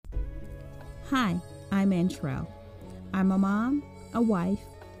Hi, I'm Antrell. I'm a mom, a wife,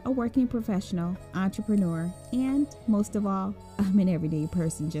 a working professional, entrepreneur, and most of all, I'm an everyday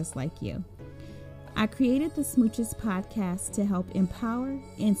person just like you. I created the Smooches podcast to help empower,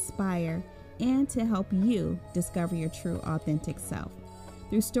 inspire, and to help you discover your true authentic self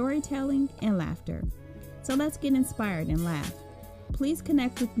through storytelling and laughter. So let's get inspired and laugh. Please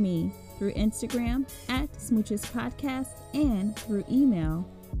connect with me through Instagram at Smooches Podcast and through email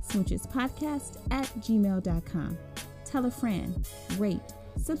smoochespodcast@gmail.com. Tell a friend, rate,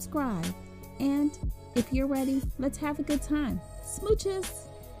 subscribe, and if you're ready, let's have a good time. Smooches!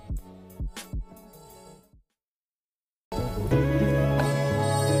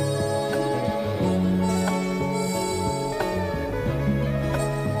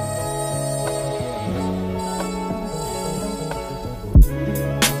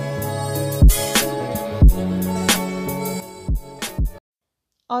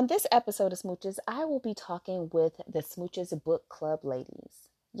 On this episode of Smooches, I will be talking with the Smooches Book Club ladies.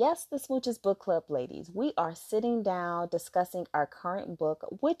 Yes, the Smooches Book Club ladies. We are sitting down discussing our current book,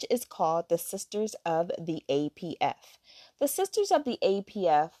 which is called The Sisters of the A.P.F. The Sisters of the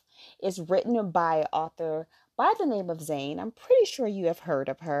A.P.F. is written by an author by the name of Zane. I'm pretty sure you have heard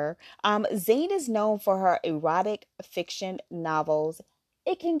of her. Zane is known for her erotic fiction novels.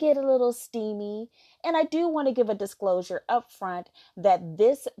 It can get a little steamy. And I do want to give a disclosure up front that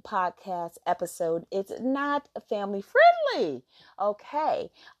this podcast episode is not family friendly. Okay.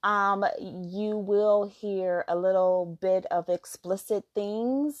 You will hear a little bit of explicit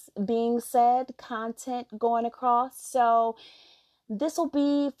things being said, content going across. So this will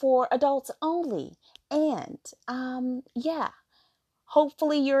be for adults only. And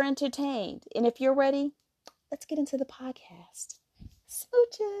hopefully you're entertained. And if you're ready, let's get into the podcast.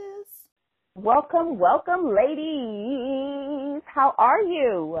 Smooches. Welcome, ladies. How are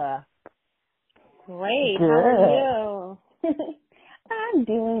you? Great. Good. How are you? I'm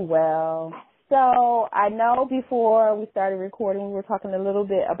doing well. So I know before we started recording, we were talking a little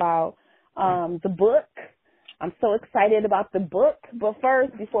bit about the book. I'm so excited about the book. But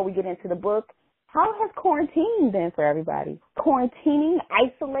first, before we get into the book, how has quarantine been for everybody? Quarantining,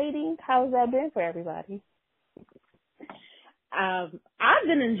 isolating, how's that been for everybody? I've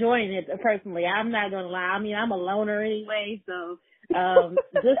been enjoying it personally. I'm not going to lie. I mean, I'm a loner anyway, so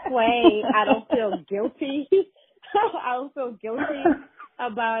this way I don't feel guilty. I don't feel guilty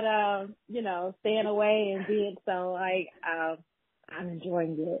about, staying away and being so, I'm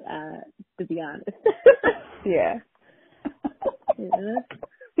enjoying it, to be honest. Yeah. Yeah.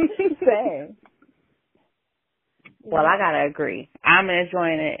 Same. Well, I gotta agree. I'm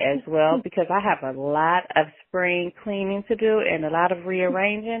enjoying it as well because I have a lot of spring cleaning to do and a lot of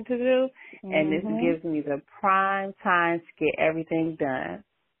rearranging to do, and this gives me the prime time to get everything done.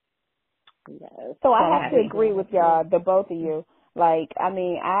 Yes. So I have to agree with y'all, the both of you. Like, I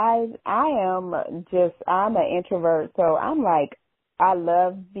mean, I'm an introvert, so I'm like, I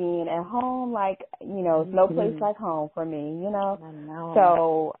love being at home. Like, it's no place like home for me, I know.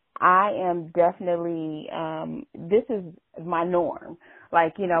 So I am definitely, this is my norm.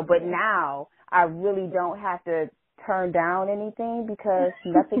 Like, but now I really don't have to turn down anything because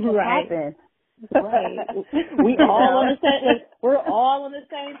nothing can happen. Right. We're all on the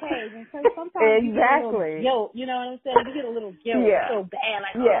same page. And so sometimes you get a little guilt, you know what I'm saying? You get a little guilt. Yeah. So bad,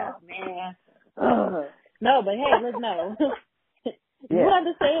 oh man. No, but hey, let's know. You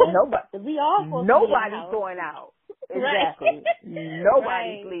understand? Nobody's going out. Exactly.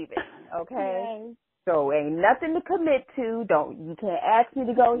 Nobody's leaving. Okay. Yes. So ain't nothing to commit to. You can't ask me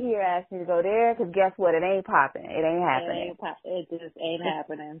to go here, ask me to go there, because guess what? It ain't popping. It ain't happening. It just ain't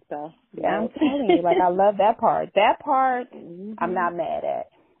happening. So yeah, I'm telling you, like I love that part. That part I'm not mad at.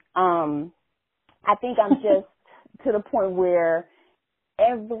 I think I'm just to the point where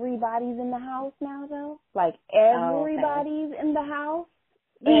everybody's in the house now, though. Like everybody's in the house,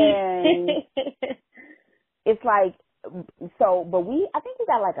 and it's like. So, but I think we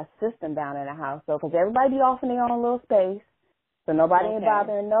got like a system down in the house, though, because everybody be off in their own little space, so nobody ain't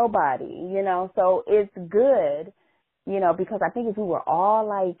bothering nobody, so it's good, because I think if we were all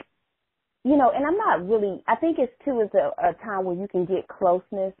like, and I'm not really, I think it's too, it's a time where you can get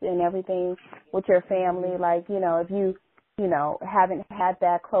closeness and everything with your family, like, if you, haven't had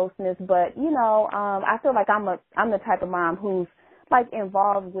that closeness, but, I feel like I'm the type of mom who's like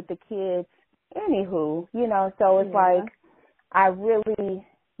involved with the kids. Anywho, so it's like I really,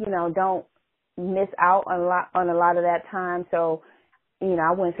 don't miss out on a lot of that time. So,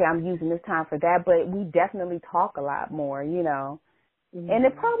 I wouldn't say I'm using this time for that, but we definitely talk a lot more, And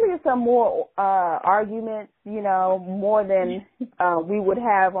it probably is some more arguments, more than we would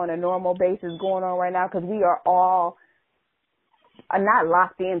have on a normal basis going on right now, because we are all not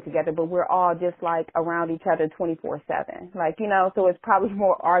locked in together, but we're all just like around each other 24/7. Like, so it's probably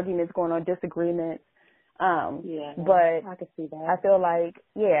more arguments going on, disagreements. But I can see that. I feel like,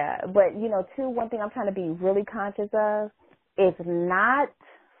 but too, one thing I'm trying to be really conscious of is not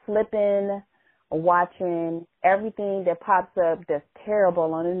flipping, watching everything that pops up that's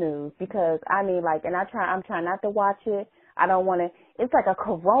terrible on the news, because and I'm trying not to watch it. I don't want to. It's like a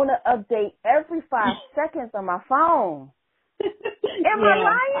corona update every 5 seconds on my phone. Am I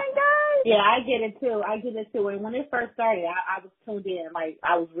lying, guys? Yeah, I get it too. And when it first started, I was tuned in, like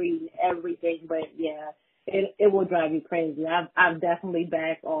I was reading everything. But it will drive you crazy. I've definitely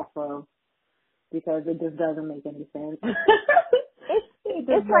backed off of, because it just doesn't make any sense.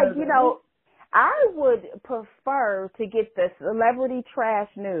 It's like, I would prefer to get the celebrity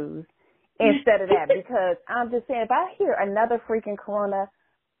trash news instead of that, because I'm just saying, if I hear another freaking corona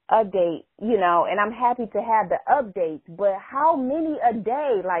update, and I'm happy to have the updates, but how many a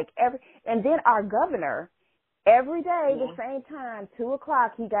day? And then our governor, every day, the same time,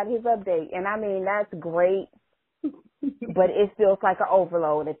 2:00, he got his update. And that's great, but it feels like an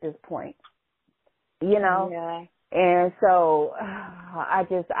overload at this point, Yeah. And so I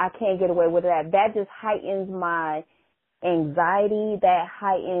can't get away with that. That just heightens my anxiety. That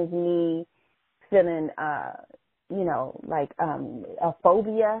heightens me feeling, a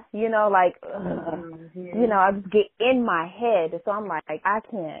phobia, I just get in my head. So I'm like, I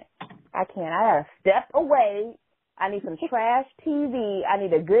can't. I gotta step away. I need some trash TV. I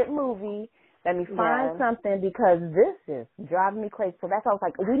need a good movie. Let me find something, because this is driving me crazy. So that's why I was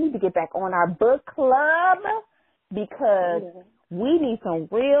like, we need to get back on our book club, because we need some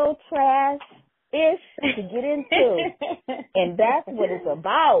real trash-ish to get into. And that's what it's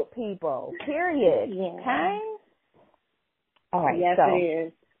about, people. Period. Okay? All right, yes, so it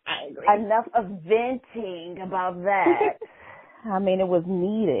is. I agree. Enough of venting about that. It was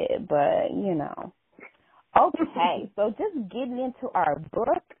needed, but, Okay, so just getting into our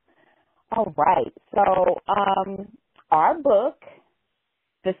book. All right, so our book,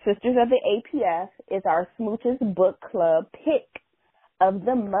 The Sisters of the A.P.F., is our Smooches Book Club pick of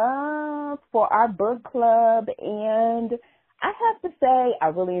the month for our book club, and I have to say I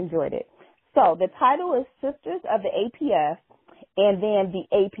really enjoyed it. So the title is Sisters of the A.P.F., and then the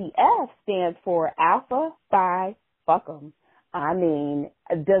A.P.F. stands for Alpha Phi Fuck'em.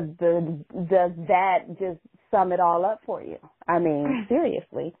 Does that just sum it all up for you?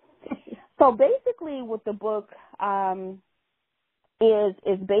 Seriously. So basically what the book is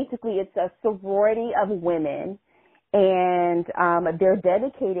basically, it's a sorority of women, and they're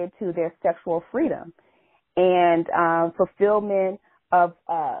dedicated to their sexual freedom and fulfillment of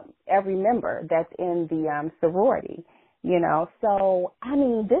every member that's in the sorority. So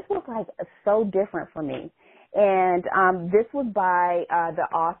this was like so different for me. And this was by the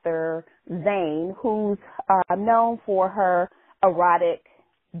author Zane, who's known for her erotic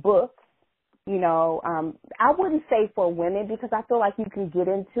books. I wouldn't say for women, because I feel like you can get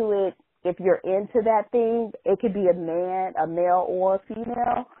into it if you're into that thing. It could be a man, a male, or a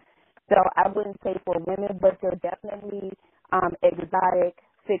female. So I wouldn't say for women, but they're definitely exotic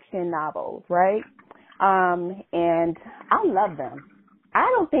fiction novels, right? And I love them. I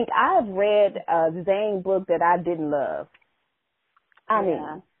don't think I've read a Zane book that I didn't love.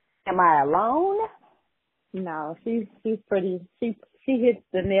 Am I alone? No, she's pretty. She hits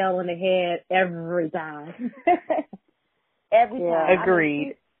the nail on the head every time. Every time.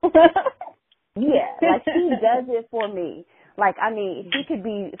 Agreed. Like she does it for me. Like, she could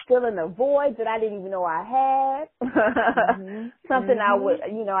be filling a void that I didn't even know I had. Something I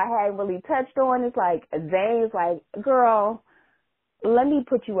hadn't really touched on. It's like, Zane's like, girl, let me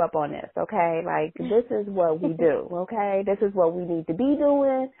put you up on this, okay? Like, this is what we do, okay? This is what we need to be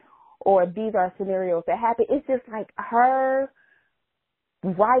doing, or these are scenarios that happen. It's just like her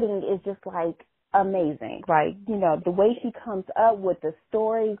writing is just like amazing. Like, the way she comes up with the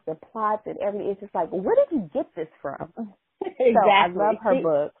stories, the plots, and everything, it's just like, where did you get this from? Exactly. So I love her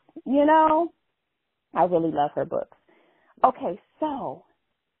books. I really love her books. Okay, so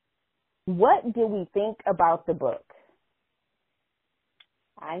what do we think about the book?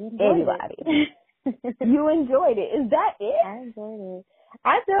 I enjoyed Anybody? it. You enjoyed it. Is that it? I enjoyed it.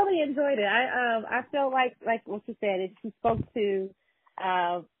 I thoroughly enjoyed it. I felt like what you said, she spoke to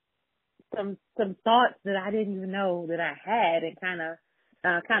some thoughts that I didn't even know that I had, and kind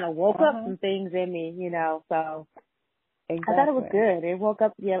of woke up some things in me, so exactly. I thought it was good. It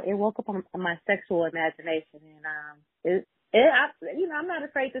woke up on my sexual imagination, and I'm not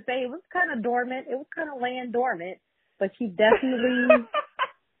afraid to say it was kind of dormant. It was kind of laying dormant, but she definitely,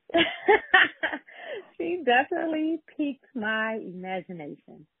 she definitely piqued my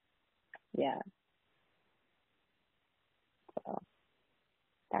imagination. Yeah. So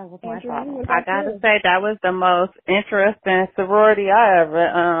that was my thought. I gotta say that was the most interesting sorority I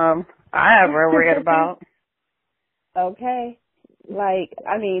ever read about. Okay. Like,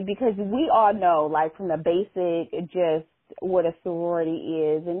 I mean, because we all know, like, from the basic, just what a sorority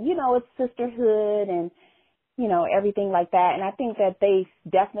is. And, it's sisterhood and, everything like that. And I think that they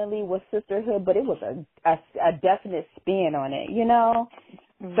definitely was sisterhood, but it was a definite spin on it,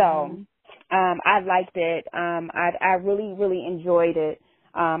 Mm-hmm. So, I liked it. I really, really enjoyed it.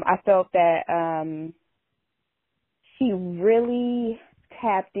 I felt that, she really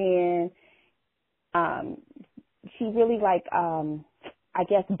tapped in, she really I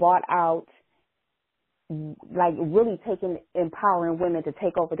guess brought out like really empowering women to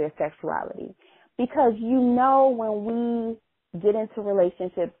take over their sexuality. Because when we get into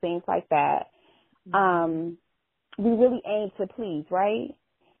relationships, things like that, we really aim to please, right?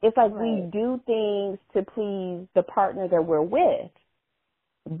 It's like we do things to please the partner that we're with.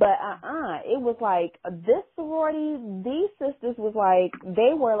 But it was like this sorority, these sisters was like,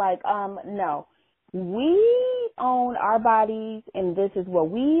 they were like, no, we own our bodies and this is what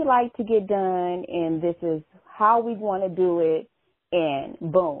we like to get done and this is how we want to do it, and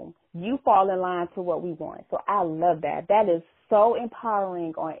boom, you fall in line to what we want. So I love that. That is so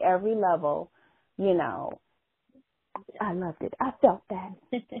empowering on every level, I loved it. I felt that.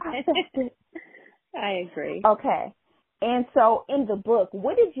 I felt it. I agree. Okay. And so in the book,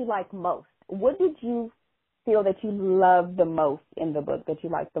 what did you like most? What did you feel that you loved the most in the book, that you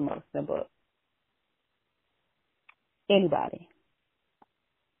liked the most in the book? Anybody?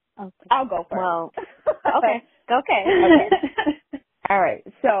 Okay. I'll go first. Well, okay. All right.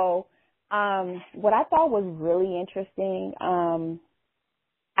 So what I thought was really interesting,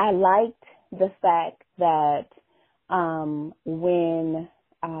 I liked the fact that when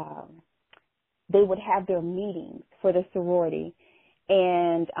they would have their meetings for the sorority,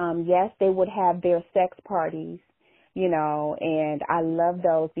 and yes, they would have their sex parties, and I love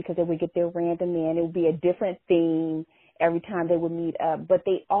those because they would get their random in. It would be a different theme every time they would meet up, but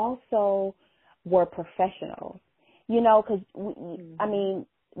they also were professionals, because I mean,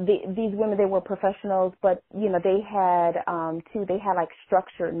 these women, they were professionals, but they had they had like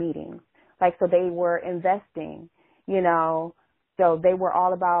structured meetings, like, so they were investing, so they were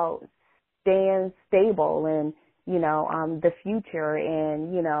all about staying stable and the future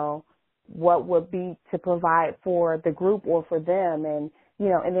and what would be to provide for the group or for them, and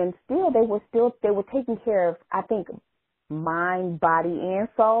and then they were taking care of, I think, mind, body, and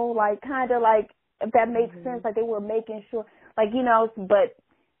soul, like kind of like, if that makes sense, like they were making sure, like, but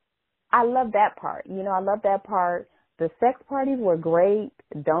I love that part. I love that part. The sex parties were great.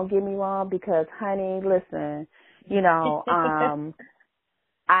 Don't get me wrong, because honey, listen,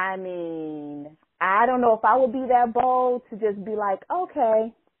 I mean, I don't know if I would be that bold to just be like,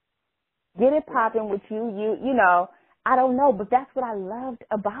 okay, get it popping with you, I don't know, but that's what I loved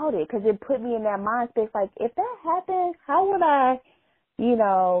about it, because it put me in that mind space, like, if that happened, how would I,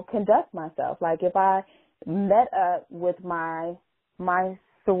 conduct myself? Like, if I met up with my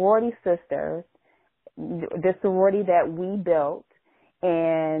sorority sisters, the sorority that we built,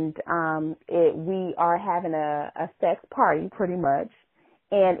 and we are having a sex party pretty much,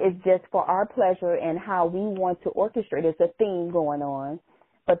 and it's just for our pleasure and how we want to orchestrate. It's a theme going on.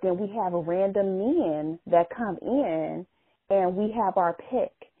 But then we have random men that come in and we have our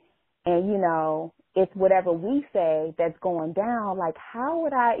pick. And, it's whatever we say that's going down. Like, how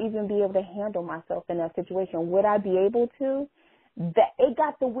would I even be able to handle myself in that situation? Would I be able to? That it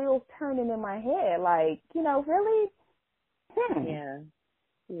got the wheels turning in my head. Like, really?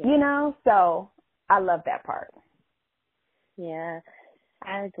 Yeah. So I love that part. Yeah.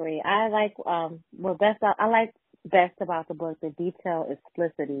 I agree. I like I like best about the book, the detailed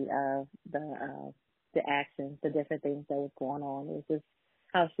explicitity of the actions, the different things that was going on. It was just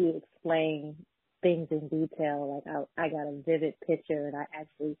how she explained things in detail. Like I got a vivid picture,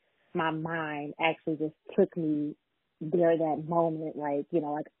 and my mind actually just took me there that moment, like,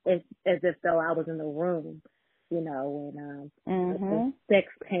 like as if though I was in the room, when the sex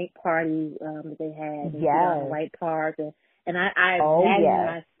paint party that they had, and on the white cars, and I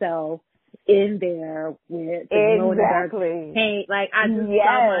imagine myself in there with the paint. Like, I just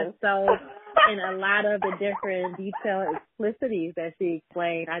saw myself in a lot of the different detailed explicities that she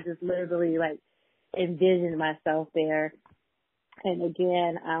explained. I just literally, like, envisioned myself there. And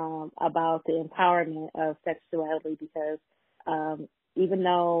again, about the empowerment of sexuality, because Even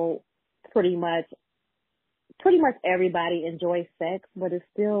though pretty much everybody enjoys sex, but it's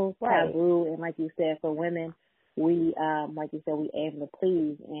still taboo. And like you said, for women, we, like you said, we aim to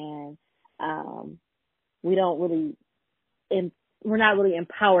please, and we don't really, we're not really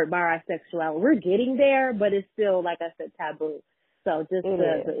empowered by our sexuality. We're getting there, but it's still, like I said, taboo. So just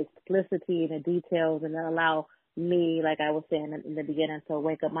the explicitity and the details, and then allow me, like I was saying in the beginning, to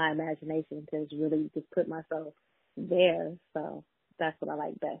wake up my imagination to really just put myself there. So that's what I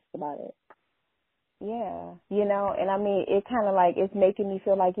like best about it. Yeah, you know, and I mean, it kind of like, it's making me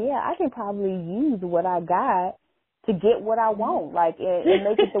feel like, yeah, I can probably use what I got to get what I want, like, and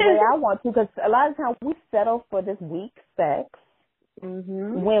make it the way I want to, because a lot of times we settle for this weak sex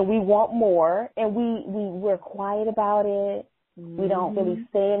when we want more, and we're quiet about it. We don't really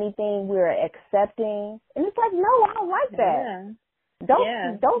say anything. We're accepting, and it's like, no, I don't like that.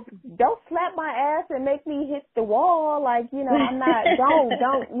 Don't slap my ass and make me hit the wall. Like, you know, I'm not.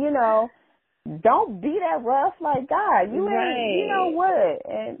 Don't you know. Don't be that rough, like, God, you ain't, you know what?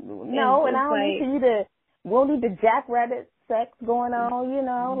 And no, and I don't need for you to, we don't need the jackrabbit sex going on, you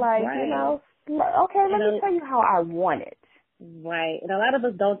know, like, you know, okay, let me tell you how I want it. Right. And a lot of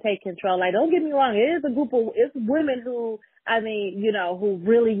us don't take control. Like, don't get me wrong, it is a group of, it's women who, I mean, you know, who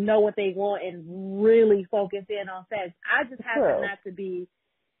really know what they want and really focus in on sex. I just happen not to be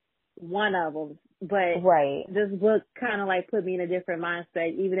one of them. But this book kind of like put me in a different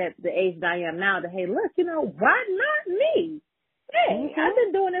mindset, even at the age that I am now, that, hey, look, you know, why not me? Hey, I've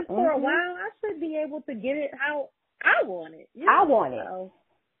been doing this for a while. I should be able to get it how I want it. You know? I want it. So,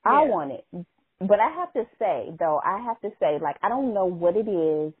 I want it. But I have to say, like, I don't know what it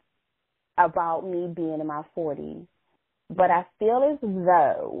is about me being in my 40s, but I feel as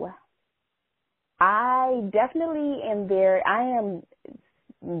though I definitely am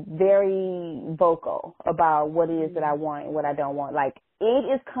very vocal about what it is that I want and what I don't want. Like, it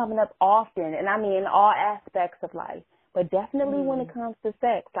is coming up often, and I mean in all aspects of life, but definitely when it comes to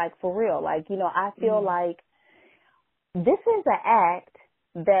sex, like, for real. Like, you know, I feel like this is an act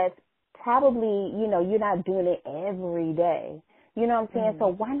that's probably, you know, you're not doing it every day. You know what I'm saying? So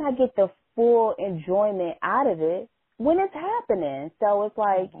why not get the full enjoyment out of it when it's happening? So it's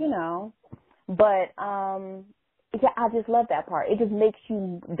like, you know, but, yeah, I just love that part. It just makes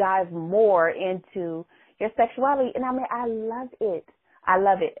you dive more into your sexuality. And I mean, I love it. I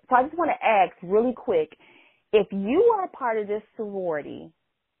love it. So I just want to ask really quick, if you are a part of this sorority,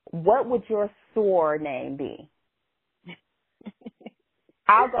 what would your soror name be?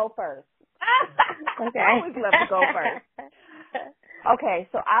 I'll go first. Okay. I always love to go first. Okay,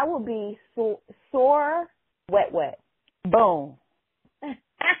 so I will be sore, wet, wet. Boom.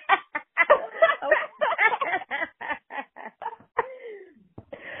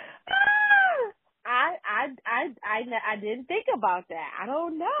 I didn't think about that. I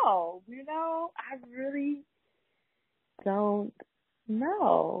don't know. You know, I really don't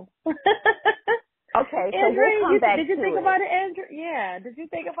know. Okay, so Andrea, we'll come back to it. Did you think about it, Andrea? Yeah. Did you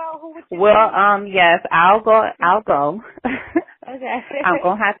think about who would you be? Yes, I'll go. Okay. I'm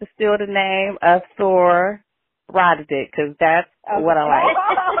going to have to steal the name of Sor Roddick, because that's what I like.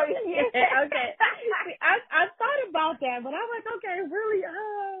 Oh, yeah. Okay. See, I thought about that, but I'm like, okay, really?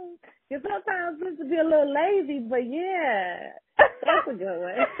 Because sometimes it's to be a little lazy, but yeah, that's a good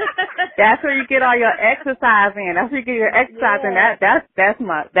one. That's where you get all your exercise in. That's where you get your exercise in.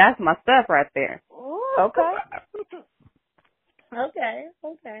 That's my stuff right there. Ooh. Okay.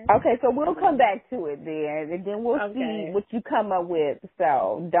 Okay, so we'll come back to it then, and then we'll see what you come up with.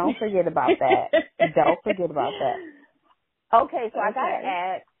 So don't forget about that. Don't forget about that. Okay, so I gotta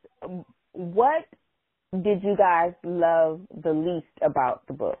ask, what did you guys love the least about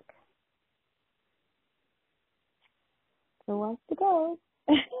the book? Who wants to go?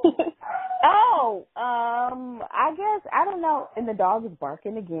 I guess, I don't know, and the dog is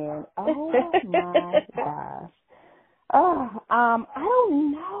barking again. Oh my gosh. I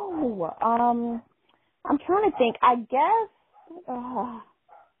don't know. I'm trying to think. I guess,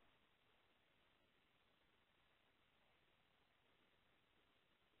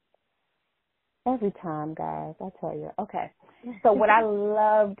 every time, guys, I tell you. Okay. So what I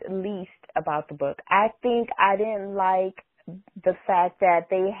loved least about the book, I think I didn't like the fact that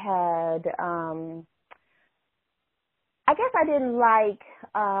they had, I guess I didn't like,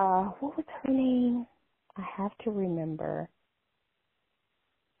 what was her name? I have to remember.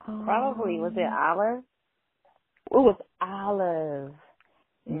 Probably. Was it Olive? It was Olive.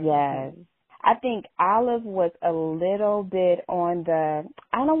 Yes. I think Olive was a little bit on the,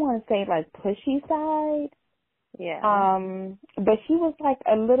 I don't want to say like pushy side. Yeah. But she was like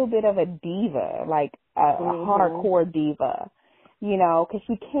a little bit of a diva, like a hardcore diva. you know, because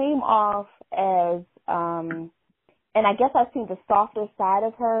she came off as, and I guess I've seen the softer side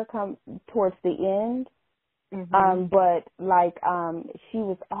of her come towards the end. But like,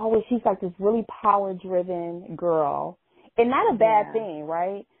 she's like this really power driven girl, and not a bad thing,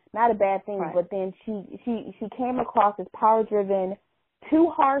 right? Not a bad thing, Right. but then she came across as power driven, too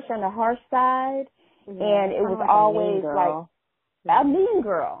harsh on the harsh side, and it was like always a mean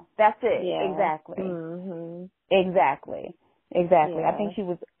girl. That's it. Yeah. Exactly. Exactly. Yeah. I think she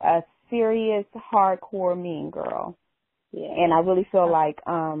was a serious, hardcore mean girl. Yeah. And I really feel like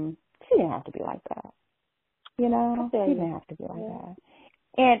she didn't have to be like that. You know? She didn't have to be like that.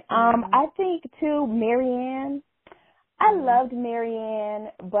 And I think too, Marianne, I loved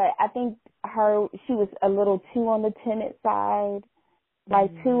Marianne, but I think she was a little too on the timid side,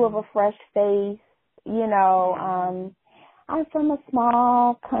 like too of a fresh face, you know. I'm from a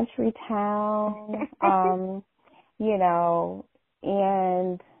small country town, you know,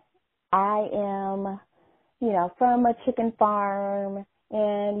 and I am, you know, from a chicken farm,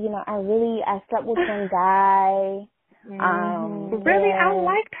 and, you know, I slept with one guy. Really, I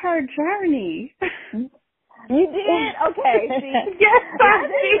liked her journey. You did? Okay. See? Yes, I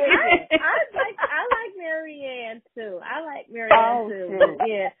did. I like Marianne too. I like Marianne too. Shoot.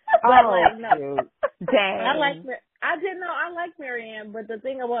 Yeah. Shoot. Dang. I like Marianne, but the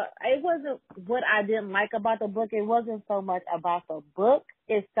thing about it wasn't what I didn't like about the book. It wasn't so much about the book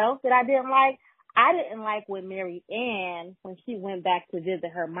itself that I didn't like. I didn't like when Marianne, when she went back to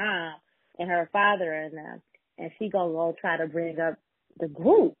visit her mom and her father and them, and she gonna go try to bring up the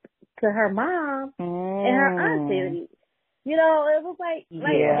group to her mom and her auntie. You know, it was like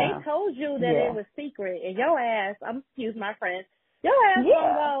they told you that it was secret, and your ass, excuse my friend, your ass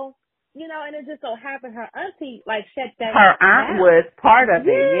gonna go, you know, and it just so happened her auntie like shut that. Her aunt down. was part of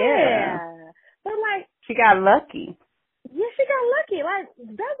it. Yeah, but like she got lucky. Yeah, she got lucky. Like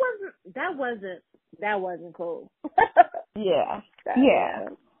that wasn't cool. Yeah.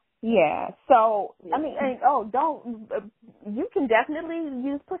 So, I mean, you can definitely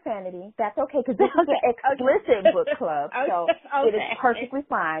use profanity. That's okay, because this is an explicit book club, so it is perfectly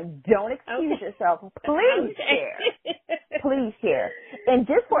fine. Don't excuse yourself. Please share. Please share. And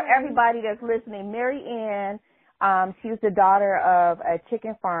just for everybody that's listening, Mary Ann, she was the daughter of a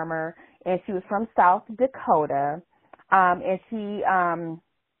chicken farmer, and she was from South Dakota, and she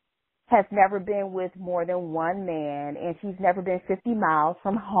has never been with more than one man, and she's never been 50 miles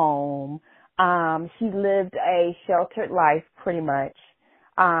from home. She lived a sheltered life pretty much.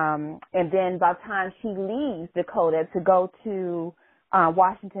 And then by the time she leaves Dakota to go to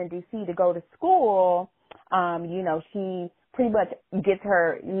Washington, D.C. to go to school, you know, she pretty much gets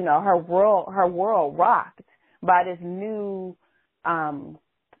her, you know, her world rocked by this new,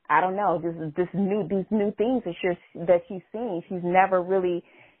 I don't know, these new things that she's seen. She's never really,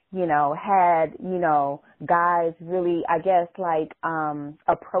 you know, had, you know, guys really, I guess, like,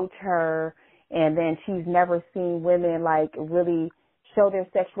 approach her, and then she's never seen women, like, really show their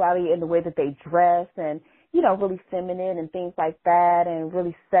sexuality in the way that they dress, and, you know, really feminine and things like that, and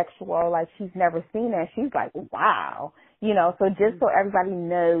really sexual. Like, she's never seen that. She's like, wow. You know, so just so everybody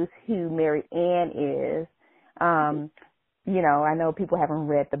knows who Mary Ann is, you know, I know people haven't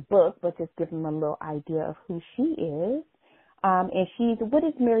read the book, but just give them a little idea of who she is. And what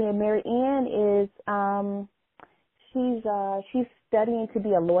is Mary Ann? Mary Ann is, she's studying to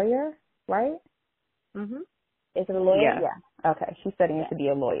be a lawyer, right? Mhm. Is it a lawyer? Yeah. Okay. She's studying to be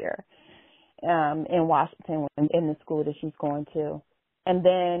a lawyer, in Washington, in the school that she's going to. And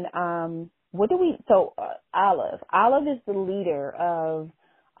then, Olive is the leader of,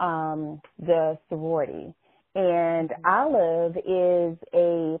 the sorority. And Olive is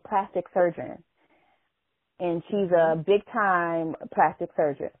a plastic surgeon. And she's a big-time plastic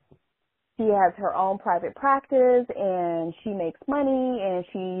surgeon. She has her own private practice, and she makes money, and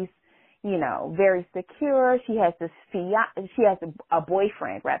she's, you know, very secure. She has a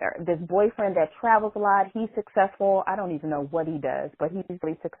boyfriend, rather. This boyfriend that travels a lot. He's successful. I don't even know what he does, but he's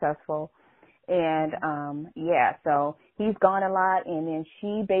really successful. And, so he's gone a lot, and then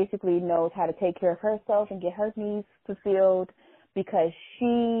she basically knows how to take care of herself and get her needs fulfilled because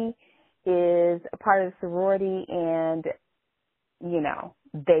she is a part of the sorority, and, you know,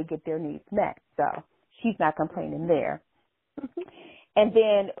 they get their needs met. So she's not complaining there. And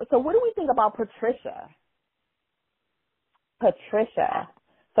then, so what do we think about Patricia?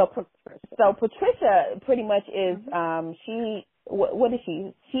 So Patricia pretty much is, what is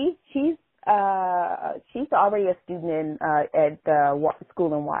she? She's already a student at the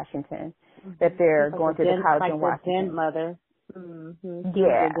school in Washington that they're going to the college in Washington. Den mother.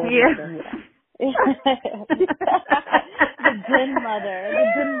 Yeah. the Jen mother, the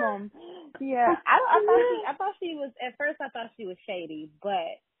Jen mom. Yeah, I thought she was at first. I thought she was shady,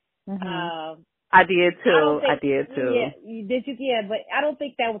 but I did too. Yeah, you did. Yeah, but I don't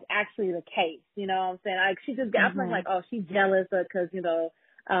think that was actually the case. You know what I'm saying? Like she just got like, oh, she's jealous because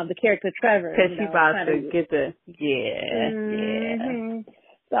the character Trevor. Because she's about to get the yeah.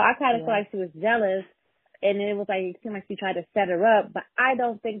 So I kind of feel like she was jealous, and it was like it seemed like she tried to set her up. But I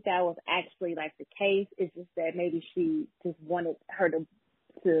don't think that was actually like the case. It's just that maybe she just wanted her to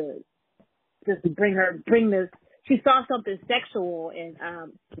just bring this. She saw something sexual in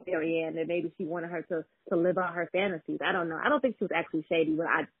Marianne, and maybe she wanted her to live out her fantasies. I don't know. I don't think she was actually shady, but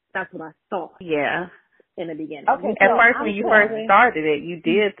that's what I thought. Yeah. In the beginning. Okay. At first, when you first started it, you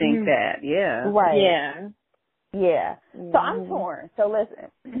did think that. Yeah. Right. Yeah. Yeah. So I'm torn. So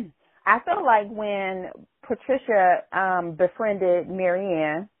listen, I feel like when Patricia befriended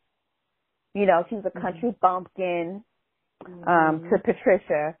Marianne, she's a country bumpkin to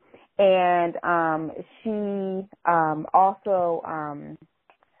Patricia. And she also,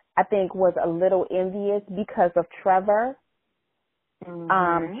 I think, was a little envious because of Trevor.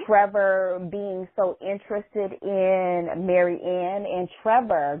 Trevor being so interested in Marianne. And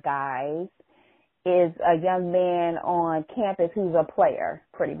Trevor, guys, is a young man on campus who's a player,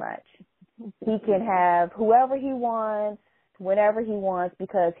 pretty much. He can have whoever he wants, whenever he wants,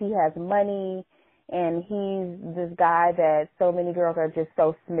 because he has money. And he's this guy that so many girls are just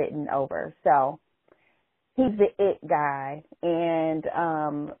so smitten over. So he's the it guy. And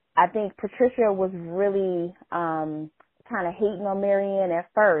I think Patricia was really kind of hating on Marianne at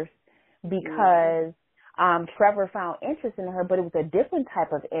first because Trevor found interest in her, but it was a different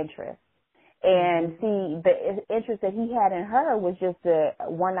type of interest. And see, the interest that he had in her was just a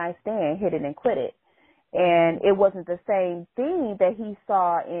one-night stand, hit it and quit it. And it wasn't the same thing that he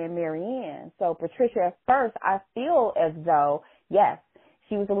saw in Marianne. So Patricia, at first, I feel as though, yes,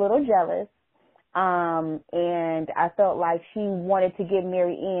 she was a little jealous. And I felt like she wanted to get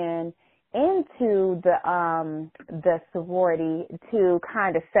Marianne into the sorority to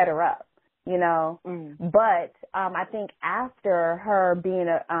kind of set her up, But I think after her being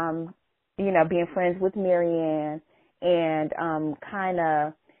being friends with Marianne and kind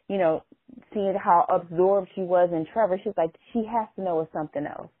of, seeing how absorbed she was in Trevor, she's like, she has to know it's something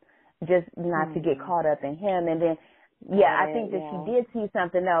else, just not to get caught up in him. And then, I think that she did see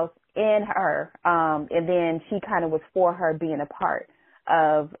something else in her, and then she kind of was for her being a part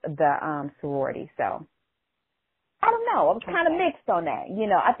of the sorority. So I don't know. I was kind of mixed on that.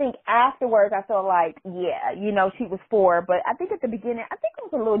 I think afterwards I felt like, she was for, but I think at the beginning, I think there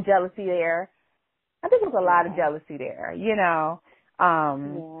was a little jealousy there. I think there was a lot of jealousy there,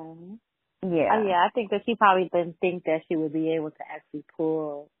 I think that she probably didn't think that she would be able to actually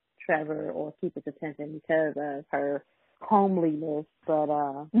pull Trevor or keep his attention because of her homeliness. But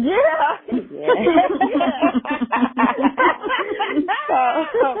so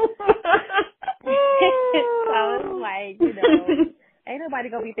it's like, ain't nobody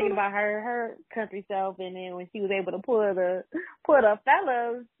gonna be thinking about her country self. And then when she was able to pull the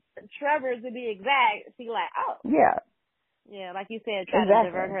fellas, Trevor to be exact, she like, oh yeah, like you said, trying to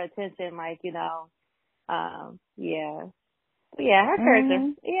divert her attention, like, her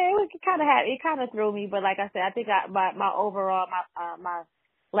character, it kind of threw me, but like I said, I think my overall, my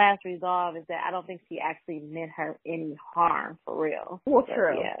last resolve is that I don't think she actually meant her any harm for real. Well,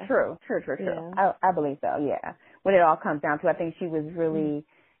 true. Yeah. I believe so, yeah. When it all comes down to, I think she was really,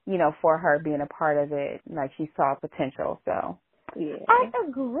 for her being a part of it, like she saw potential, so. Yeah. I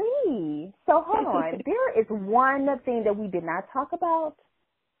agree. So hold on. There is one thing that we did not talk about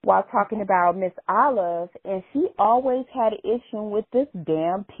while talking about Miss Olive, and she always had an issue with this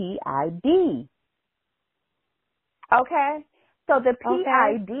damn PID. Okay? So the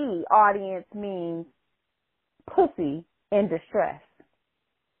PID audience means pussy in distress.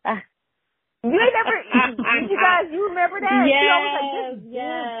 You ain't never, you guys, you remember that?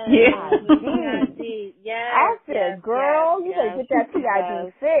 Yes. I said, girl, you better get that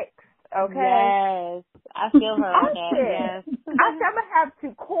PID fixed, okay? Yes. I feel her on that, yes. I said, I'm going to have to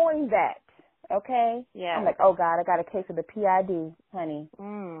coin that, okay? Yeah. I'm like, oh, God, I got a case of the PID, honey.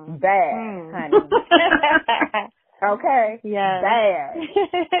 Bad, honey. Okay? Yeah. Bad.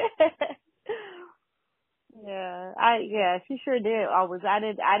 She sure did. I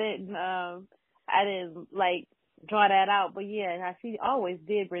didn't like draw that out, but she always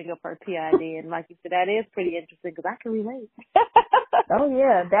did bring up her PID, and like you said, that is pretty interesting because I can relate. Oh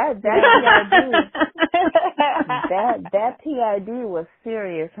yeah, that PID, that PID was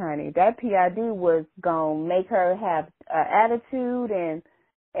serious, honey. That PID was gonna make her have attitude and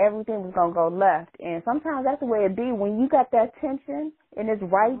everything was gonna go left. And sometimes that's the way it be when you got that tension and it's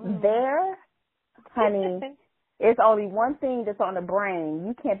right there, honey. It's only one thing that's on the brain.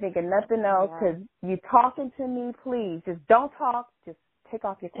 You can't think of nothing else because you're talking to me. Please, just don't talk. Just take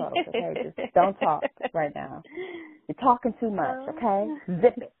off your clothes, okay? Just don't talk right now. You're talking too much, okay?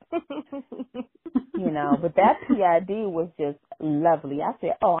 Zip it. But that PID was just lovely. I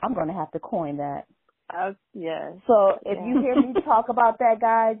said, oh, I'm going to have to coin that. Yes. So if you hear me talk about that,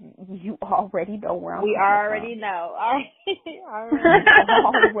 guys, you already know where I'm We coming already from. know.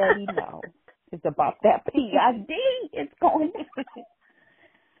 Already know. It's about that PID. It's going down.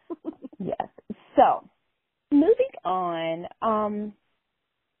 Yes. So, moving on.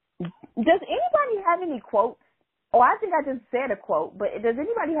 Does anybody have any quotes? Oh, I think I just said a quote, but does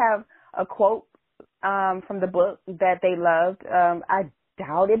anybody have a quote from the book that they loved? I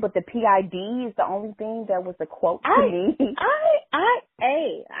doubt it, but the PID is the only thing that was a quote to me.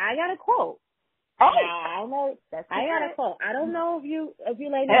 I got a quote. Oh, I don't know. I got a quote. I don't know if you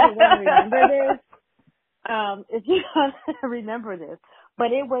ladies are going to remember this. If you remember this,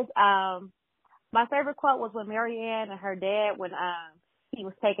 but it was my favorite quote was when Marianne and her dad when he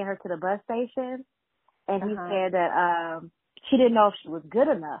was taking her to the bus station, and he said that she didn't know if she was good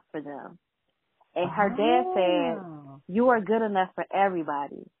enough for them, and her dad said, "You are good enough for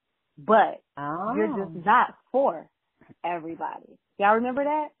everybody, but you're just not for everybody." Y'all remember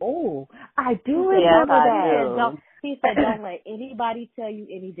that? Oh, I do remember that. He said, don't let anybody tell you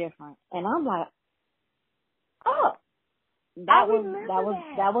any different. And I'm like, oh, that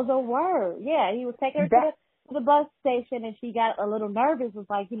was a word. Yeah, he was taking her to the bus station, and she got a little nervous. Was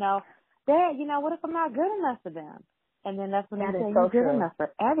like, Dad, what if I'm not good enough for them? And then that's when he said, you're good enough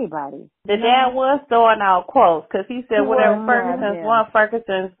for everybody. The dad was throwing out quotes because he said, whatever Ferguson's want,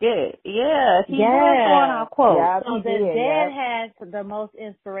 Ferguson's get. Yeah, he was throwing out quotes. Yeah, so the dad has the most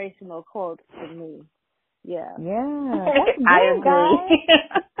inspirational quotes for me. Yeah. Yeah. I agree.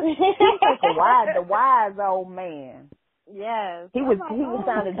 He's like the wise old man. Yes. He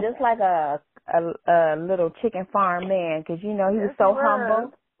sounded just like a little chicken farm man because, he was so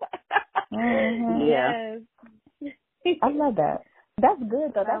humble. Mm-hmm. Yes. I love that. That's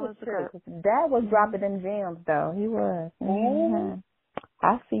good, though. That was true. Dad was dropping them gems, though. He was. Mm-hmm.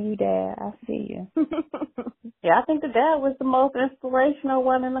 I see you, Dad. I see you. Yeah, I think the dad was the most inspirational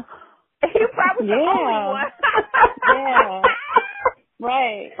one in the... He probably the only one. Yeah.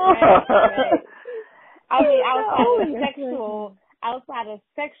 Right. I mean, outside of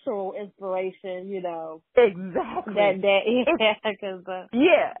sexual inspiration, Exactly. Because I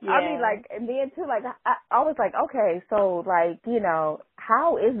mean, like, and then too, like, I was like, okay, so, like,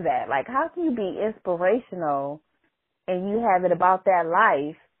 how is that? Like, how can you be inspirational and you have it about that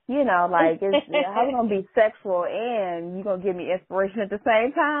life? Like, how we gonna be sexual and you gonna give me inspiration at the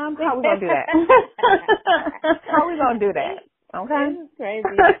same time? How we gonna do that? How we gonna do that? Okay. This is crazy.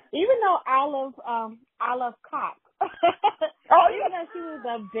 Even though Olive Cox. Even though she was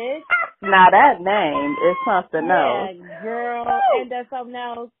a bitch. Now that name is something else. Yeah, girl. And that's something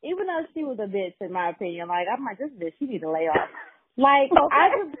else. Even though she was a bitch, in my opinion, like, I'm like, this bitch, she need to lay off. Like, I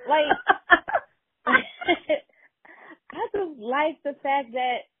just, like, I just like the fact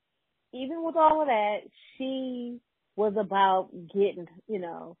that even with all of that, she was about getting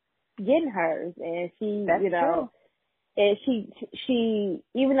hers. And she, that's true. And she,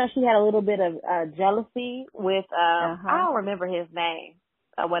 even though she had a little bit of jealousy with, I don't remember his name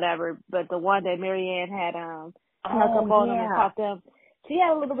or whatever, but the one that Marianne had, snuck up on them and caught them, she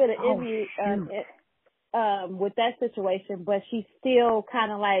had a little bit of envy, with that situation, but she still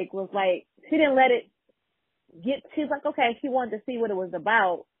kind of she didn't let it she's like, okay, she wanted to see what it was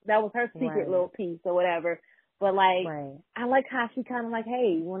about. That was her secret little piece or whatever. But I like how she kind of like,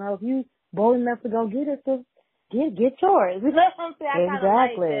 hey, if you bold enough to go get it, so get yours. You know what I'm saying? I kind of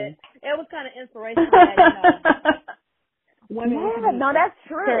like it. It was kind of inspirational that, women no, that's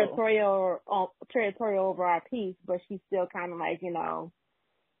true. Territorial over our piece, but she's still kind of like, she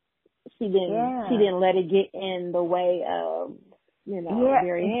didn't let it get in the way of,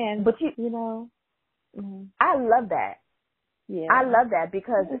 Marianne. But I love that. Yeah. I love that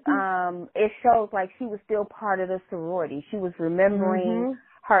because it shows like she was still part of the sorority. She was remembering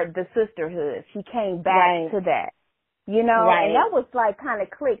the sisterhood. She came back to that. And that was like kind of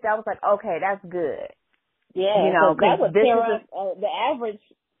clicked. I was like, okay, that's good. Yeah, that would tear up the average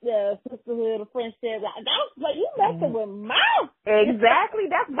sisterhood or friendship. That was like, you messing with my...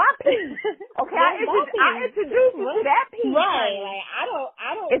 Exactly, that's my piece. Okay, I introduced you to that piece. Right, like, I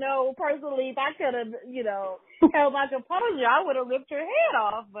I don't know personally if I could have, held my composure. I would have ripped her head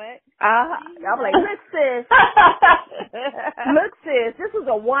off, but. I'm like, look, sis. Look, sis, this was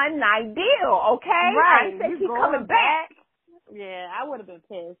a one-night deal, okay? Right. I didn't say keep coming back. Yeah, I would have been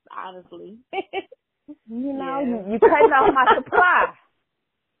pissed, honestly. You cutting off my supply.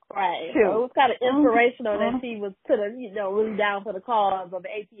 Right. Shoot. So it was kind of inspirational that she was really down for the cause of the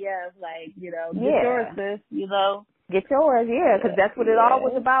A.P.F. Like, get yours, sis, Get yours, because that's what it all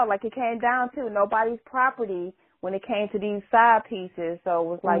was about. Like, it came down to nobody's property when it came to these side pieces. So it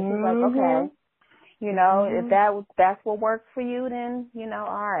was like, she was like, okay, if that's what works for you, then, all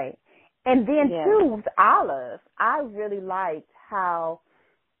right. And then, too, with Olive, I really liked how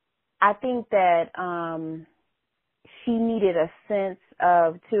I think that she needed a sense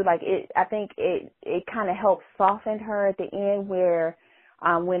of, too, like, I think it kind of helped soften her at the end where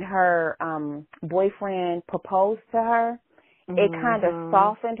when her boyfriend proposed to her, it kind of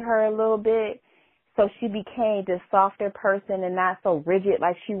softened her a little bit. So she became this softer person and not so rigid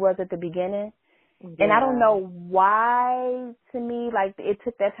like she was at the beginning. Yeah. And I don't know why, to me, like, it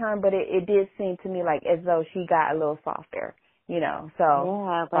took that time, but it did seem to me like as though she got a little softer, so.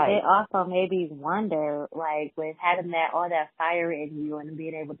 Yeah, but it also made me wonder, like, with having all that fire in you and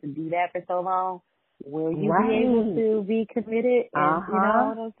being able to do that for so long, will you be able to be committed? And, you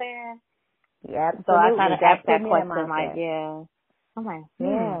know what I'm saying? Yeah, so I kind of asked that question, like, I'm like,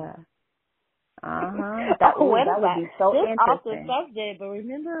 That would be so this interesting. off the subject, but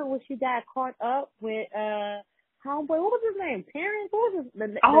remember when she got caught up with homeboy? What was his name? Terrence? What was his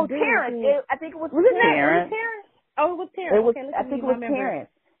the Terrence. I think it was Terrence. Oh, it was Terrence. I think it was Terrence.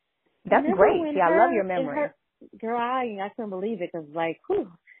 That's great. See, I love your memory. Girl, I couldn't believe it because, like, whew.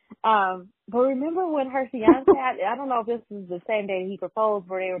 But remember when her fiance, I don't know if this was the same day he proposed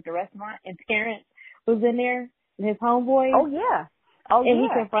where they were at the restaurant and Terrence was in there and his homeboy. Oh, yeah. And he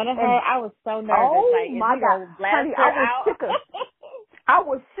confronted her. I was so nervous. Oh, like, my God. Honey, I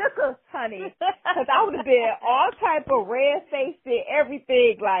was shook, honey. Because I would have been all type of red-faced and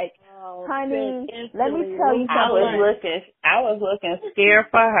everything. Like, honey, let me tell you something. I was looking scared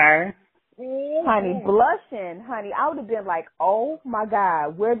for her. Honey, blushing, honey. I would have been like, oh, my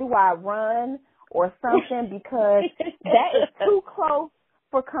God, where do I run or something? Because that is too close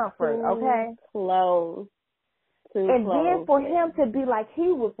for comfort, okay? Close. And then for him to be like,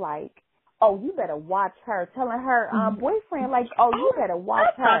 he was like, oh, you better watch her, telling her boyfriend, like, oh, you better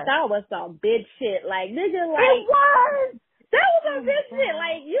watch her. I thought that was some bitch shit. Like, nigga, like. It was. That was some bitch shit.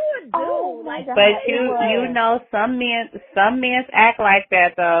 Like, you a dude. Oh, my God. But some men act like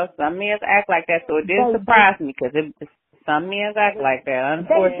that, though. Some men act like that, so it didn't surprise me, because some men act like that,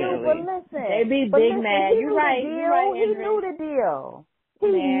 unfortunately. They do, but listen. They be big mad. You're right. He knew the deal. He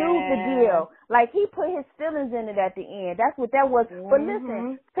knew the deal. Like, he put his feelings in it at the end. That's what that was. But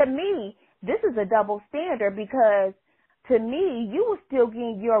listen, to me, this is a double standard because, to me, you were still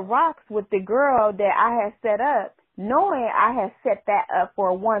getting your rocks with the girl that I had set up, knowing I had set that up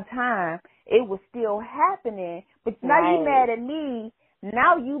for one time. It was still happening. But now you mad at me.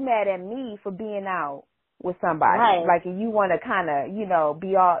 Now you mad at me for being out with somebody. Right. Like, and you want to kind of,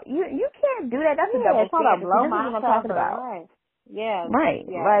 be all, you can't do that. That's a double standard. This is what I'm talking about. Right. Yeah. Right.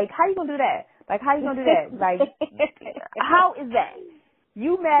 Yeah. Like, how you gonna do that? Like, how you gonna do that? Like, how is that?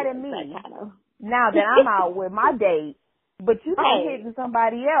 You mad at me now that I'm out with my date, but you hitting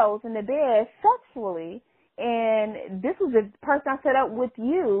somebody else in the bed sexually, and this was the person I set up with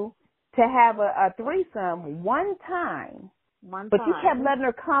you to have a threesome one time. But you kept letting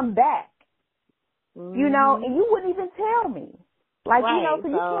her come back, and you wouldn't even tell me. Like, so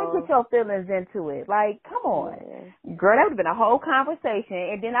you can't put your feelings into it. Like, come on. Yeah. Girl, that would have been a whole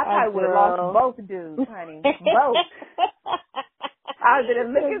conversation. And then I probably would have lost both dudes, honey. Both. I would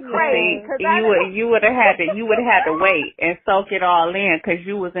have been looking crazy. You would have had to wait and soak it all in because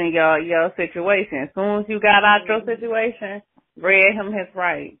you was in your situation. As soon as you got out your situation, read him his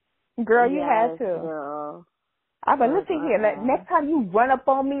rights. Girl, you had to. Girl. I but listen here. Next time you run up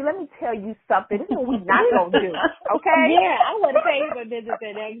on me, let me tell you something. This is what we not gonna do, okay? Yeah, I would have paid him a visit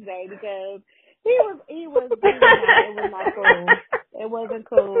the next day because he was it was not cool. It wasn't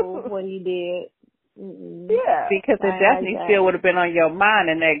cool what he did. Yeah, because it definitely still would have been on your mind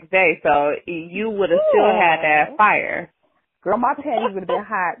the next day. So you would have still had that fire. Girl, my panties would have been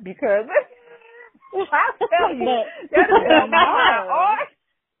hot because I tell you, that would have been on my mind all.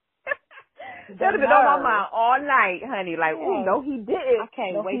 That would have been on my mind all night, honey. Like, oh no, he didn't. I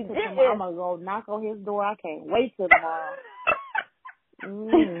can't wait till tomorrow. I'm gonna go knock on his door. I can't wait till tomorrow.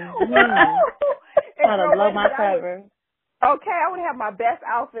 Trying to blow my cover. Okay, I would have my best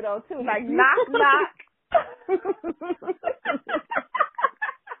outfit on too. Like, knock, knock.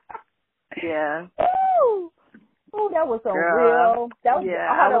 Yeah. Ooh. Ooh, that was some real. That was,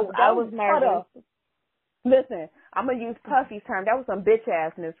 yeah, I was nervous. Listen, I'm going to use Puffy's term. That was some bitch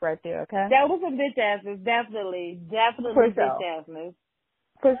assness right there, okay? That was some bitch assness, definitely For bitch sure. assness.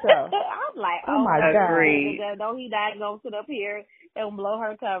 For sure. I'm like, oh my God. No, he not going to sit up here and blow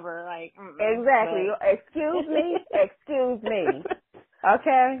her cover. Like, exactly. But... Excuse me. Excuse me.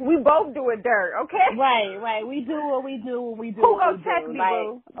 Okay? We both do it dirt, okay? Right. We do what we do. Who gonna check me, like,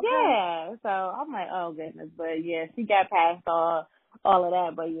 boo? Okay? Yeah. So I'm like, oh goodness. But yeah, she got past all of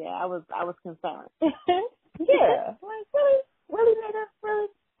that. But yeah, I was concerned. Yeah. Like, really, nigga? Really?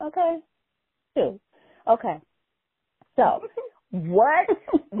 Okay. Shoot. Okay. So, what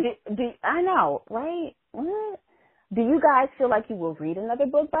do I know, right? What? Do you guys feel like you will read another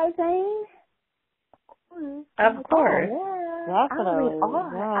book by Zane? Of course. Oh, yeah. Definitely.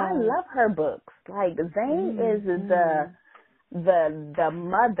 I love her books. Like Zane is the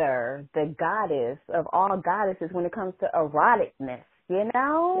mother, the goddess of all goddesses when it comes to eroticness. You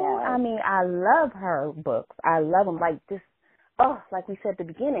know, Yes. I mean, I love her books. I love them. Like this. Oh, like we said at the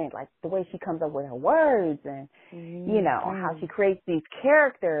beginning, like the way she comes up with her words and, you know, how she creates these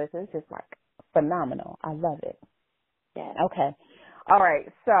characters. It's just like phenomenal. I love it. Yes. Okay. All right.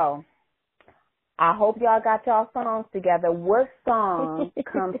 So I hope y'all got y'all songs together. What song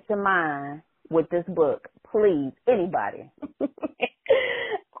comes to mind with this book? Please, anybody.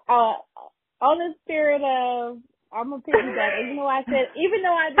 On the spirit of, I'm going to piggyback. Even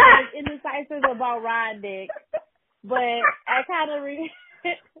though I was indecisive about Rod Dick, but I kind of read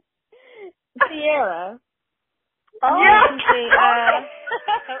Sierra. Oh, yeah.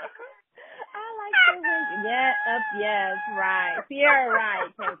 I like the yes, right. Sierra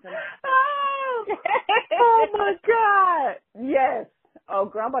Wright came to mind. Oh my God. Yes. Oh,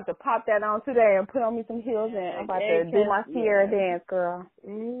 girl, I'm about to pop that on today and put on me some heels and I'm about to do my Sierra dance, girl.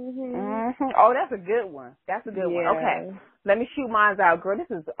 Oh, that's a good one. That's a good one. Okay. Let me shoot mine out, girl. This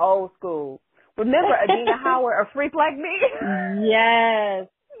is old school. Remember Adina Howard, A Freak Like Me? Yes.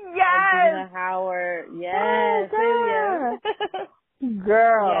 Yes. Adina Howard. Yes. Oh, yes.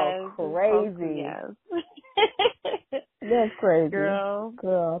 Girl, crazy. Yes. That's crazy. Girl.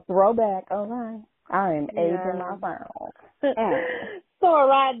 Throwback. All right. I am aging my phone. Saw a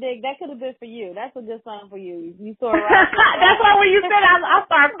Rod Dick. That could have been for you. That's a good song for you. You saw a Rod Dick. That's why when you said I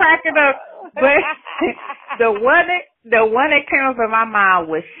started cracking up. But the one that came up in my mind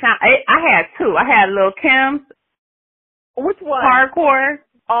was I had two. I had Lil' Kim's. Which one? Hardcore.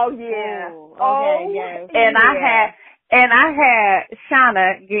 Oh yeah. Okay, yes. And I had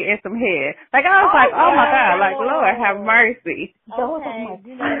Shauna getting some head. Like I was like, oh my God, like Lord have mercy. Those are my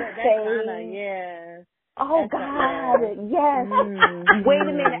Shauna, yeah. Oh God, yes. Wait a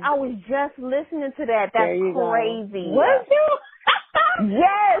minute, I was just listening to that. That's crazy. Was you?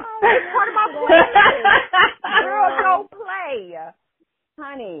 Yes, that's part of my playlist. Girl, don't play,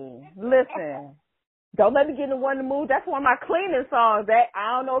 honey. Listen. Don't let me get in one of the mood. That's one of my cleaning songs. That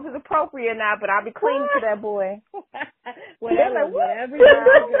I don't know if it's appropriate or not, but I'll be cleaning to that boy. whatever you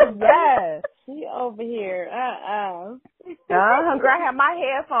do. Yes. She over here. Girl, I have my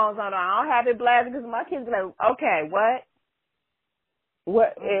headphones on. I don't have it blasting because my kids are like, okay, what?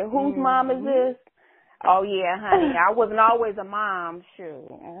 Whose mom is this? Oh yeah, honey. I wasn't always a mom. Shoot.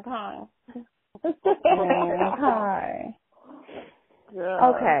 Okay. Okay.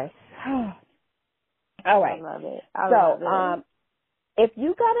 Okay. All right. I love it. So, if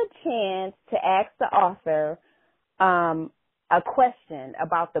you got a chance to ask the author a question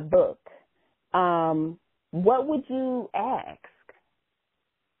about the book, what would you ask?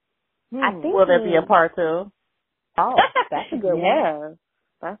 I think Will there be a part two? Oh, that's a good one. Yeah,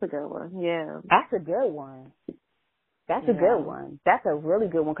 that's a good one. Yeah. That's a good one. That's a good one. That's a really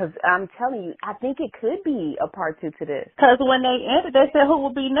good one because I'm telling you, I think it could be a part two to this. Because when they ended, they said who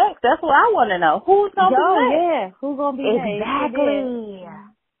will be next. That's what I want to know. Who's going to be next? Yeah. Who's going to be next? Exactly.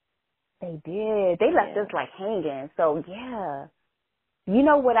 They did. They left us like hanging. So, yeah. You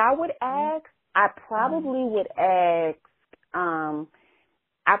know what I would ask? I probably would ask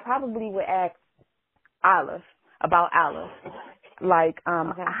Olive, about Olive. Like,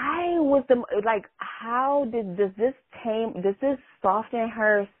 I was how does this soften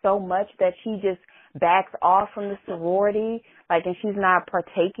her so much that she just backs off from the sorority? Like, and she's not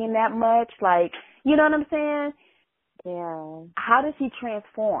partaking that much? Like, you know what I'm saying? Yeah. How does she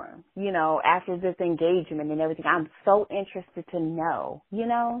transform, you know, after this engagement and everything? I'm so interested to know, you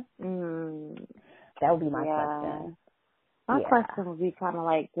know? That would be my question. My question would be kind of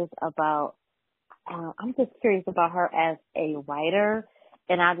like just about, I'm just curious about her as a writer,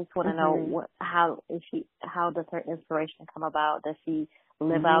 and I just want to know how does her inspiration come about? Does she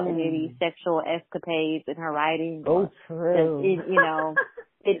live out any of these sexual escapades in her writing. Oh, true.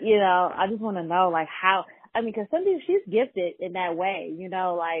 I just want to know, like, how, I mean, because sometimes she's gifted in that way,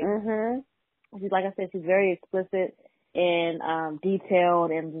 like, she's, like I said, she's very explicit and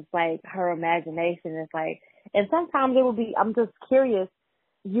detailed, and just, like, her imagination is, like, and sometimes it will be, I'm just curious,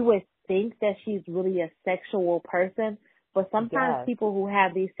 you would think that she's really a sexual person, but sometimes people who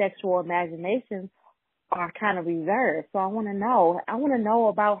have these sexual imaginations are kind of reserved. So I want to know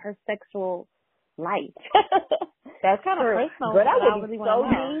about her sexual life. That's kind of personal, but I would really be want so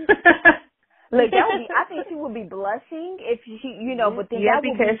to know. deep. Look, I think she would be blushing if she, but then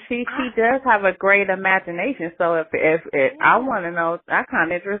because she does have a great imagination. So if I want to know, I'm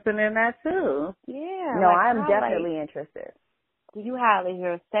kind of interested in that too. Yeah. No, I'm definitely interested. Do you have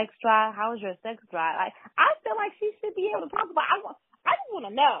your sex drive? How is your sex drive? Like, I feel like she should be able to talk about. I just want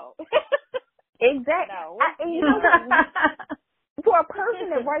to know. Exactly. For a person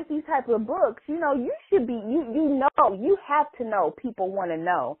that writes these type of books, you should be, you have to know. People want to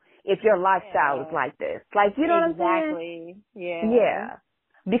know if your lifestyle is like this. Like, you know what I'm saying? Exactly. Yeah. Yeah.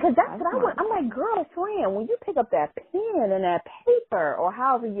 Because that's what I want. I'm like, girlfriend, when you pick up that pen and that paper or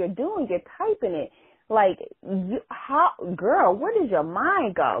however you're doing, you're typing it. Like, girl, where does your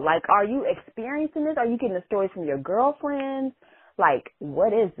mind go? Like, are you experiencing this? Are you getting the stories from your girlfriends? Like,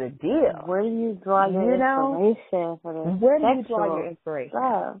 what is the deal? Where do you draw your inspiration for this? Where do you draw your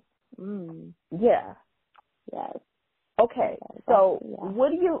inspiration? Yeah. Yes. Okay. So,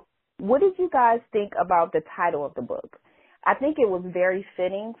 what did you guys think about the title of the book? I think it was very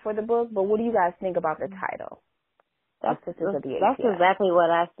fitting for the book, but what do you guys think about the title? That's exactly what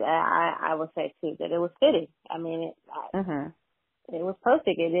I would say too. That it was fitting. I mean, it was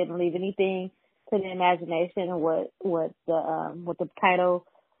perfect. It didn't leave anything to the imagination. What the title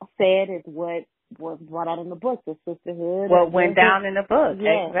said is what was brought out in the book. The sisterhood. What went down in the book?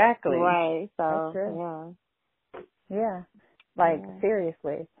 Yes, exactly. Right. So yeah. Like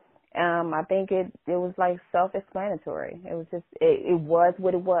seriously. I think it was like self-explanatory. It was just, it was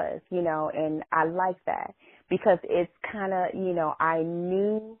what it was, and I like that because it's kind of, I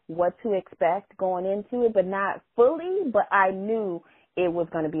knew what to expect going into it, but not fully, but I knew it was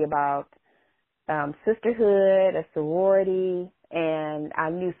going to be about sisterhood, a sorority, and I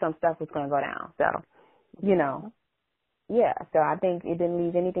knew some stuff was going to go down. So, yeah, so I think it didn't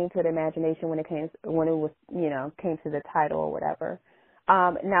leave anything to the imagination when it came to the title or whatever.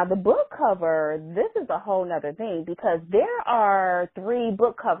 Now the book cover, this is a whole nother thing because there are 3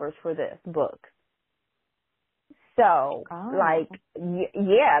 book covers for this book. So,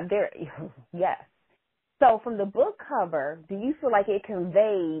 yes. So from the book cover, do you feel like it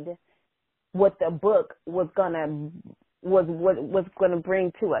conveyed what the book was gonna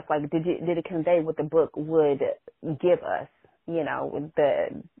bring to us? Like, did it convey what the book would give us?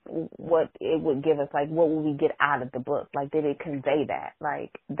 What it would give us, like, what would we get out of the book? Like, did it convey that?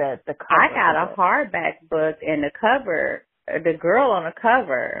 Like, the cover. I got a hardback book, and the cover, the girl on the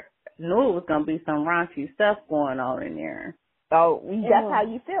cover knew it was going to be some raunchy stuff going on in there. So, that's how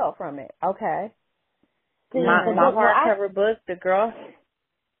you feel from it. Okay. My hardcover book, the girl.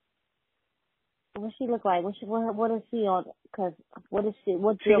 What she look like? What is she on? Cause what is she?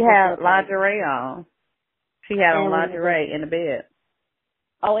 What she had lingerie on. She had on lingerie in the bed.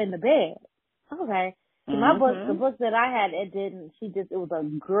 Oh, in the bed. Okay. See, my book, the book that I had, it was a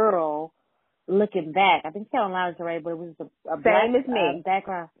girl looking back. I think she had on lingerie, but it was a black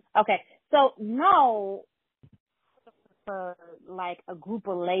background. Okay. So, no, for like a group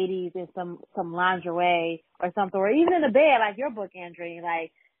of ladies in some lingerie or something, or even in the bed, like your book, Andrea,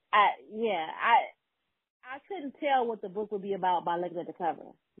 like, I couldn't tell what the book would be about by looking at the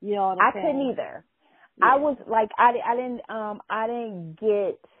cover. You know what I'm saying? I couldn't either. Yeah. I was like, I didn't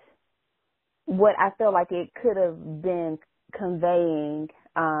get what I felt like it could have been conveying,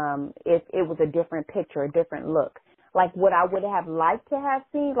 if it was a different picture, a different look. Like what I would have liked to have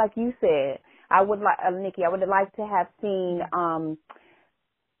seen, like you said, Nikki, I would have liked to have seen,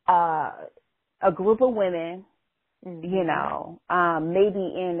 a group of women, maybe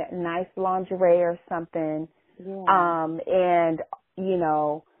in nice lingerie or something, and,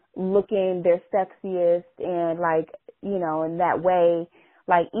 looking their sexiest and like, in that way,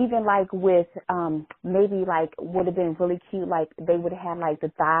 like even like with, maybe like would have been really cute, like they would have had like the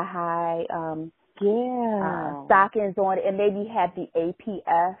thigh high, stockings on it and maybe had the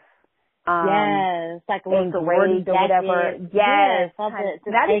A.P.F. Like a little engraved or whatever. Yes.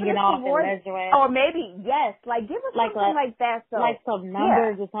 Not hanging off the lingerie. Or maybe, like give us something like that. So. Like some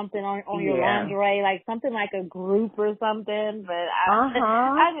numbers or something on your lingerie, like something like a group or something. But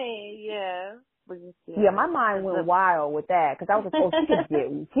I mean, Yeah, my mind went wild with that because I was like, oh,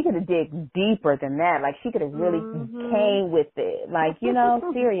 she could have dig deeper than that. Like she could have really came with it. Like, you know,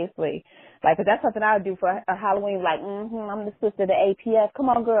 seriously. Like, 'cause that's something I would do for a Halloween. Like, I'm the sister of the A.P.F. Come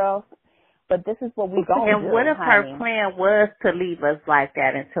on, girls. But this is what we gonna do. And what if honey. her plan was to leave us like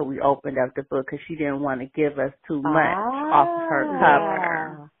that until we opened up the book because she didn't want to give us too much off of her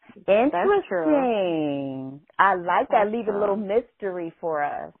cover? Interesting. I like that. Leave a little mystery for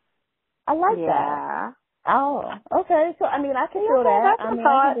us. I like that. Oh, okay. So, I mean, I can feel that. That's a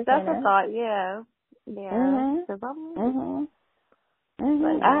thought. That's a thought, yeah. Yeah.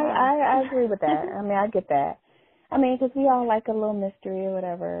 I agree with that. I mean, I get that. I mean, because we all like a little mystery or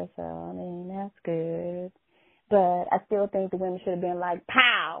whatever, so, I mean, that's good. But I still think the women should have been like,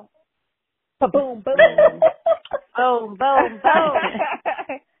 pow! Boom, boom. Boom, boom, boom.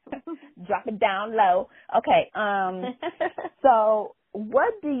 Drop it down low. Okay, so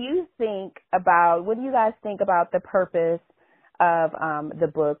what do you guys think about the purpose of the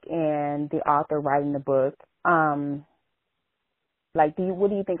book and the author writing the book? Like, what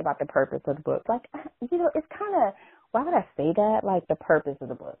do you think about the purpose of the book? Like, you know, it's kind of, why would I say that? Like, the purpose of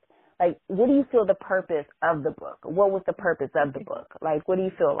the book. Like, what do you feel the purpose of the book? What was the purpose of the book? Like, what do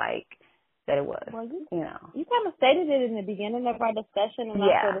you feel like that it was? Well, you know. You kind of stated it in the beginning of our discussion, and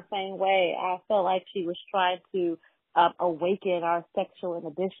I feel the same way. I felt like she was trying to awaken our sexual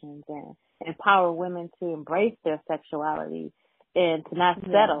inhibitions and empower women to embrace their sexuality and to not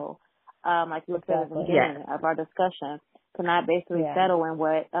settle, like you said at the beginning of our discussion, to not basically settle in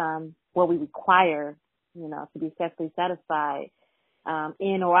what we require, you know, to be sexually satisfied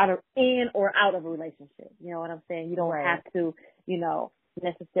in or out of a relationship. You know what I'm saying? You don't have to, you know,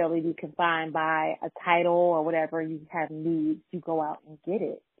 necessarily be confined by a title or whatever. You have needs, you go out and get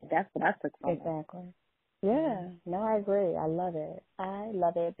it. That's what I took from it. Exactly. Yeah. No, I agree. I love it. I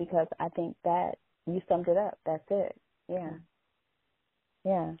love it because I think that you summed it up. That's it. Yeah.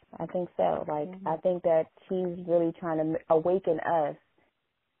 Yeah, I think so. Like, I think that she's really trying to awaken us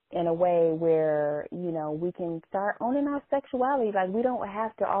in a way where, you know, we can start owning our sexuality. Like, we don't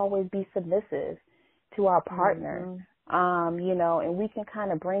have to always be submissive to our partner, you know, and we can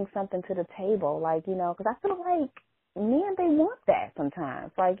kind of bring something to the table. Like, you know, because I feel like men, they want that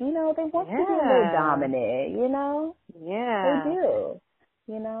sometimes. Like, you know, they want to be a little dominant, you know? Yeah. They do,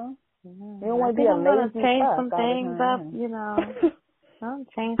 you know? They don't want to be a lazy fuck change fuck some all things the time. up, you know. I'll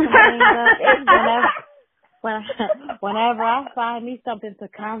change some things up whenever I find me something to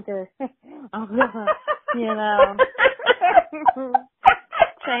conquer. I'm gonna, you know,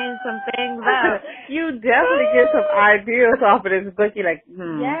 change some things up. You definitely get some ideas off of this book. You're like,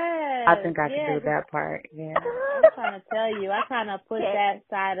 yes, I think I can do that part. Yeah. I'm trying to tell you, I kind of put that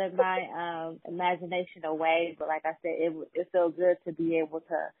side of my imagination away, but like I said, it feels good to be able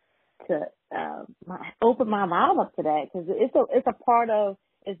to open my mouth up to that, because it's a part of,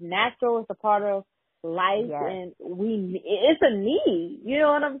 it's natural, it's a part of life, and it's a need. You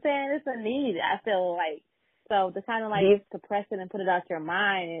know what I'm saying? It's a need. I feel like, so to kind of like suppress it and put it out your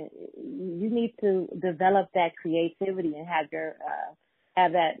mind, you need to develop that creativity and have your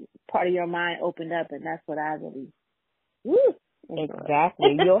have that part of your mind opened up, and that's what I really.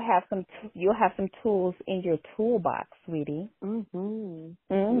 Exactly. You'll have some tools in your toolbox, sweetie.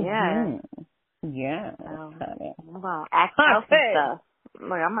 Yeah. Yeah. I'm gonna act out some stuff.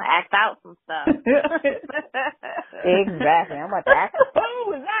 Like, I'm gonna act out some stuff. Exactly. I'm about to act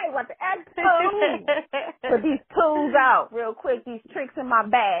food. I about to act food. Put these tools out real quick. These tricks in my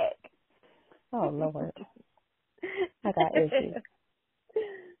bag. Oh Lord. I got issues.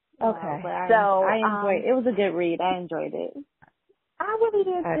 Okay. So I enjoyed. It was a good read. I enjoyed it. I really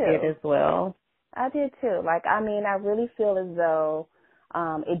did too. I did as well. I did too. Like, I mean, I really feel as though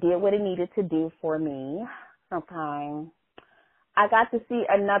it did what it needed to do for me. Sometimes I got to see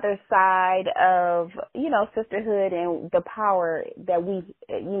another side of, you know, sisterhood and the power that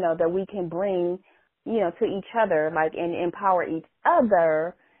we can bring, you know, to each other, like, and empower each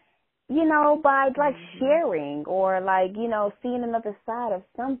other, you know, by like sharing or like, you know, seeing another side of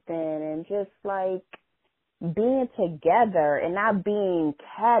something and just like being together and not being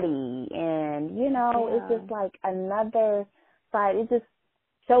catty, and, you know, it's just like another side. It just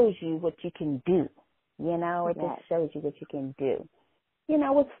shows you what you can do, you know, it just shows you what you can do. You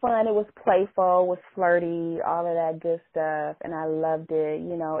know, it was fun, it was playful, it was flirty, all of that good stuff, and I loved it.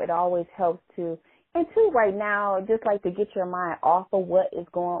 You know, it always helps to, and too, right now, just like to get your mind off of what is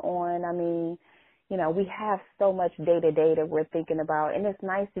going on. I mean, you know, we have so much day-to-day that we're thinking about, and it's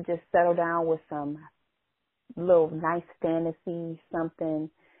nice to just settle down with some little nice fantasy, something,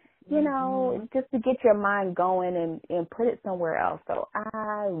 you know, just to get your mind going and put it somewhere else. So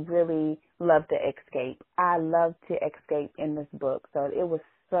I really love to escape. I love to escape in this book. So it was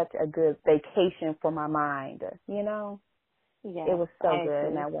such a good vacation for my mind, you know. Yeah, it was so good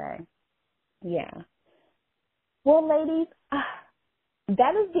in that way. Yeah. Well, ladies,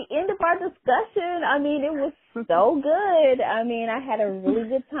 that is the end of our discussion. I mean, it was so good. I mean, I had a really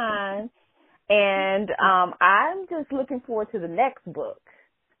good time. And I'm just looking forward to the next book.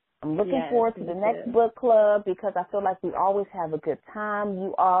 I'm looking forward to the next book club because I feel like we always have a good time.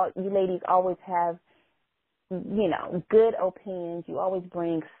 You ladies always have, you know, good opinions. You always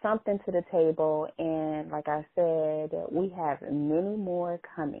bring something to the table. And like I said, we have many more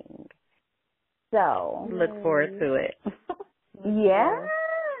coming. So look forward to it. Yes,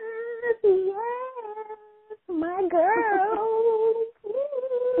 my girl.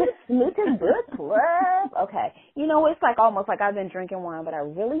 Smooches Book Club. Okay. You know, it's like almost like I've been drinking wine, but I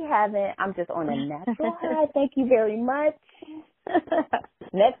really haven't. I'm just on a natural high. Thank you very much.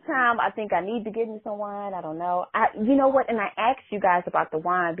 Next time, I think I need to get me some wine. I don't know. You know what? And I asked you guys about the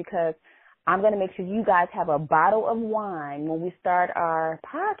wine because I'm going to make sure you guys have a bottle of wine when we start our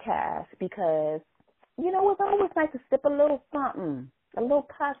podcast because, you know, it's always nice to sip a little something, a little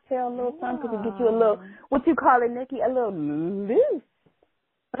cocktail, a little something to get you a little, what you call it, Nikki, a little loose.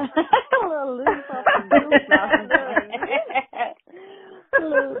 A little loose off the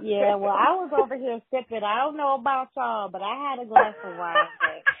loose. Yeah, well, I was over here sipping. I don't know about y'all, but I had a glass of wine.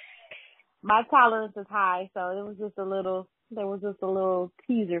 My tolerance is high, so it was just a little. There was just a little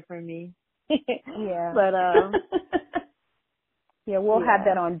teaser for me. Yeah, but yeah, we'll have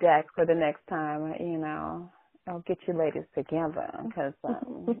that on deck for the next time. You know, I'll get you ladies together because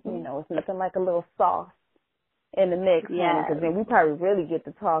you know it's nothing like a little sauce in the mix, honey, because then we probably really get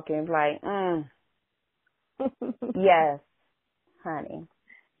to talking like, yes, honey.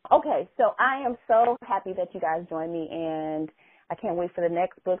 Okay, so I am so happy that you guys joined me, and I can't wait for the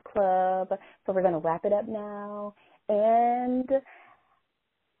next book club. So we're going to wrap it up now, and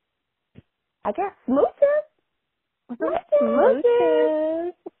I guess smooches.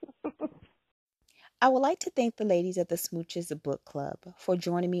 Smooches. I would like to thank the ladies of the Smooches Book Club for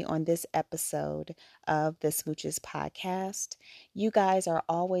joining me on this episode of the Smooches podcast. You guys are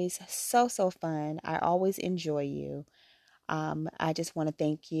always so fun. I always enjoy you. I just want to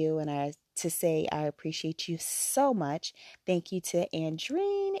thank you and to say I appreciate you so much. Thank you to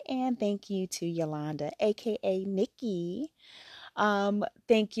Andreen and thank you to Yolanda, aka Nikki.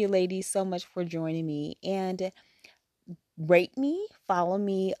 Thank you, ladies, so much for joining me. And rate me, follow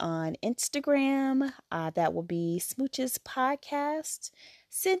me on Instagram. That will be Smooches Podcast.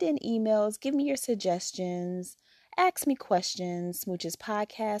 Send in emails, give me your suggestions, ask me questions,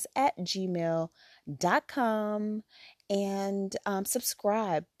 smoochespodcast@gmail.com, and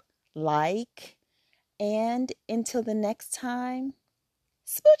subscribe, like, and until the next time,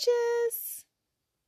 Smooches!